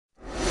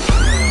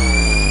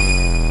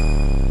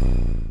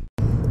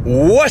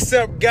What's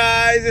up,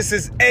 guys? This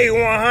is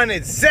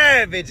A100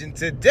 Savage, and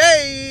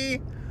today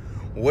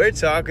we're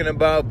talking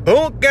about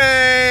Boonk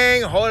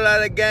Gang. Whole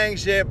lot of gang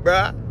shit,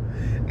 bruh.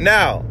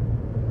 Now,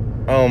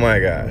 oh my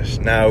gosh.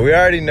 Now, we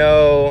already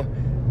know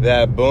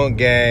that Boonk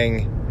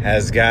Gang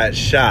has got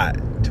shot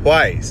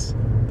twice.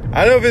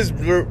 I don't know if it's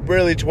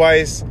really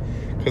twice,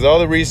 because all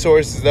the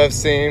resources I've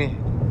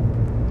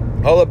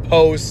seen, all the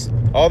posts,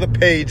 all the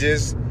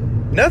pages,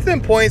 nothing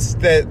points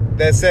that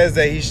says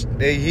that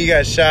he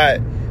got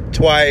shot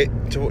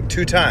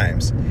two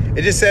times.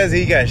 It just says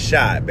he got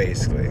shot,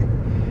 basically.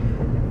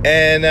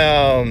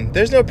 And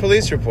there's no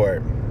police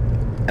report.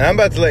 And I'm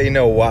about to let you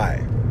know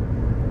why.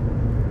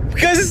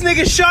 Because this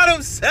nigga shot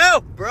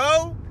himself,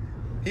 bro.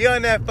 He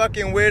on that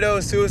fucking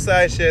weirdo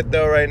suicide shit,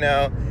 though, right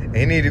now. And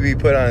he need to be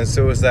put on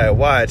suicide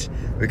watch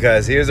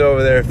because he was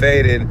over there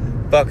faded,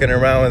 fucking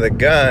around with a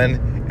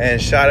gun and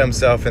shot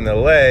himself in the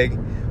leg,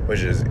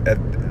 which is...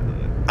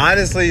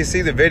 honestly, you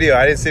see the video.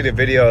 I didn't see the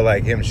video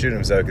like him shoot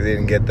himself because he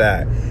didn't get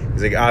that.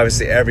 Because like,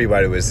 obviously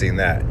everybody would have seen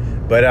that.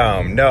 But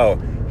no,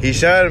 he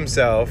shot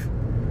himself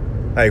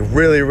like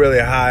really, really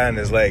high on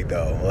his leg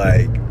though.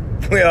 Like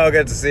we all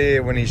got to see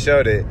it when he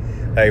showed it.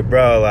 Like,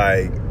 bro,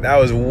 like that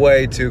was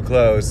way too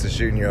close to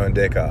shooting your own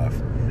dick off.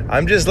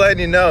 I'm just letting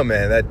you know,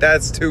 man,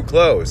 that's too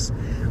close.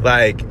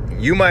 Like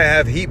you might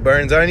have heat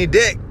burns on your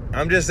dick.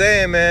 I'm just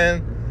saying,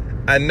 man.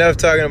 Enough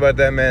talking about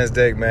that man's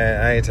dick,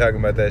 man. I ain't talking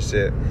about that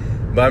shit.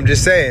 But I'm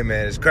just saying,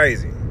 man, it's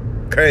crazy.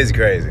 Crazy,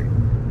 crazy.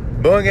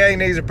 Boonk Gang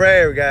needs a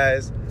prayer,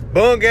 guys.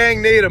 Boonk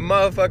Gang need a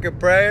motherfucking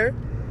prayer.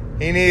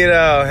 He need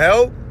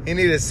help. He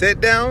need a sit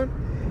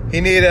down.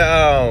 He need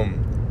a,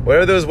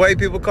 whatever those white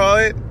people call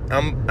it.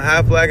 I'm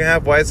half black and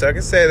half white, so I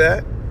can say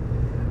that.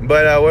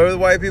 But whatever the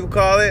white people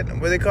call it,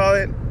 what do they call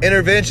it?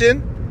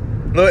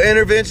 Intervention. A little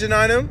intervention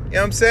on him, you know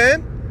what I'm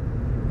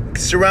saying?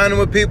 Surround him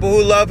with people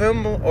who love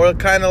him or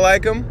kind of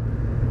like him.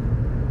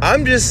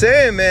 I'm just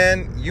saying,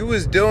 man, you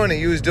was doing it.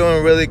 You was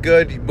doing really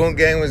good. Boonk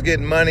Gang was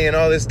getting money and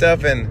all this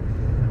stuff. And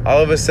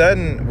all of a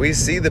sudden, we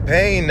see the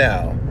pain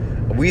now.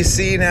 We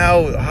seen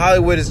how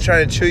Hollywood is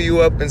trying to chew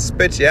you up and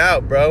spit you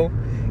out, bro.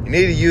 You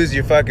need to use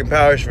your fucking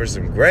powers for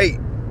some great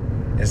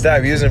and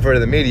stop using it for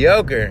the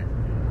mediocre.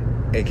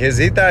 Because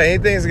he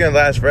thinks it's going to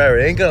last forever.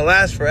 It ain't going to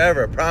last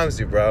forever. I promise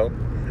you, bro.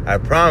 I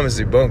promise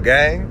you, Boonk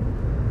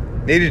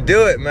Gang. Need to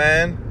do it,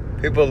 man.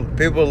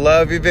 People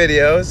love your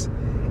videos.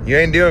 You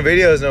ain't doing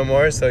videos no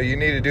more, so you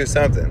need to do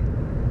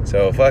something.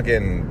 So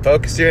fucking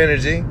focus your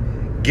energy,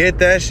 get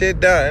that shit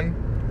done,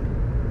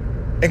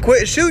 and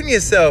quit shooting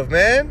yourself,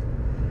 man.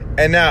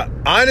 And now,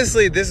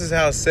 honestly, this is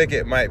how sick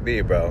it might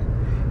be, bro.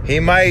 He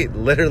might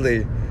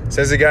literally,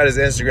 since he got his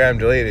Instagram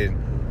deleted,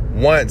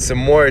 want some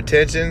more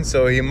attention,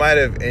 so he might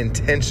have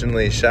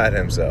intentionally shot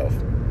himself.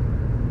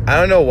 I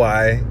don't know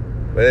why,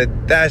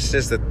 but that's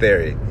just a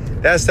theory.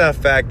 That's not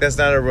fact, that's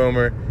not a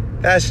rumor.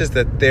 That's just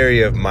a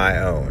theory of my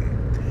own.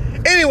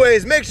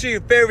 Anyways, make sure you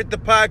favorite the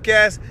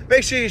podcast.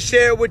 Make sure you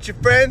share it with your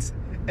friends.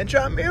 And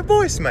drop me a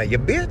voicemail, you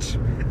bitch.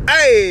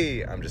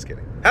 Hey, I'm just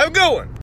kidding. Have a good one.